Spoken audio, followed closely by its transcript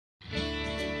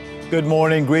Good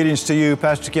morning. Greetings to you,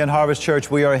 Pastor Ken, Harvest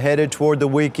Church. We are headed toward the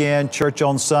weekend, church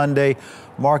on Sunday.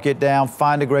 Mark it down.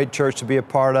 Find a great church to be a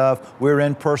part of. We're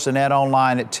in person and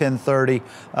online at 10:30.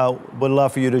 Would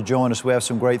love for you to join us. We have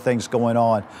some great things going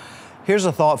on. Here's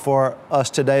a thought for us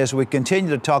today as we continue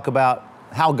to talk about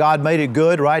how God made it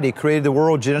good, right? He created the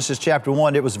world, Genesis chapter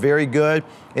 1, it was very good.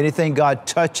 Anything God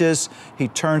touches, He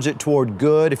turns it toward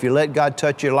good. If you let God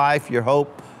touch your life, your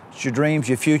hope, your dreams,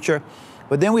 your future.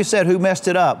 But then we said, who messed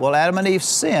it up? Well, Adam and Eve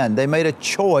sinned. They made a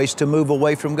choice to move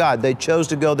away from God. They chose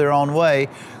to go their own way.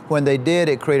 When they did,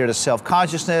 it created a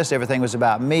self-consciousness. Everything was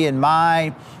about me and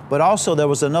mine. But also there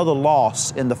was another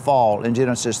loss in the fall in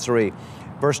Genesis 3.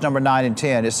 Verse number 9 and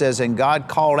 10, it says, and God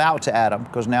called out to Adam,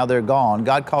 because now they're gone.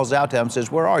 God calls out to Adam and says,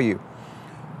 where are you?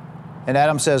 And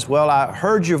Adam says, well, I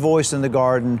heard your voice in the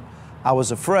garden. I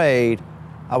was afraid.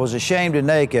 I was ashamed and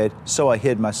naked, so I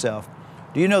hid myself.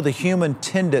 Do you know the human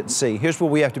tendency? Here's where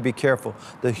we have to be careful.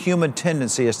 The human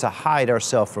tendency is to hide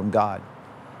ourselves from God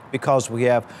because we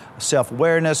have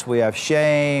self-awareness, we have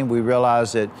shame, we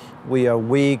realize that we are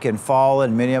weak and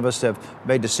fallen. Many of us have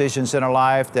made decisions in our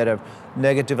life that have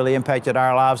negatively impacted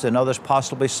our lives and others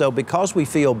possibly so. Because we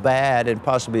feel bad and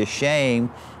possibly ashamed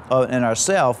in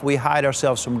ourselves, we hide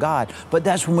ourselves from God. But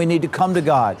that's when we need to come to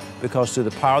God, because through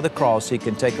the power of the cross, He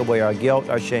can take away our guilt,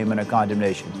 our shame, and our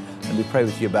condemnation. Let me pray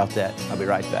with you about that. I'll be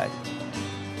right back.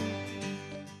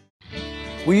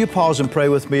 Will you pause and pray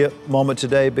with me a moment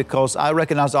today? Because I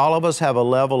recognize all of us have a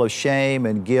level of shame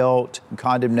and guilt and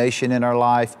condemnation in our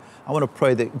life. I want to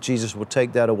pray that Jesus will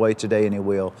take that away today, and He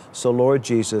will. So Lord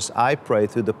Jesus, I pray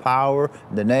through the power,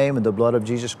 the name, and the blood of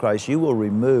Jesus Christ, You will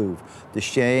remove the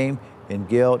shame and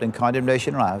guilt and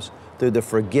condemnation in our lives through the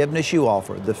forgiveness You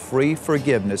offer, the free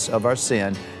forgiveness of our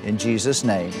sin. In Jesus'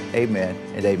 name, amen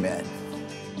and amen.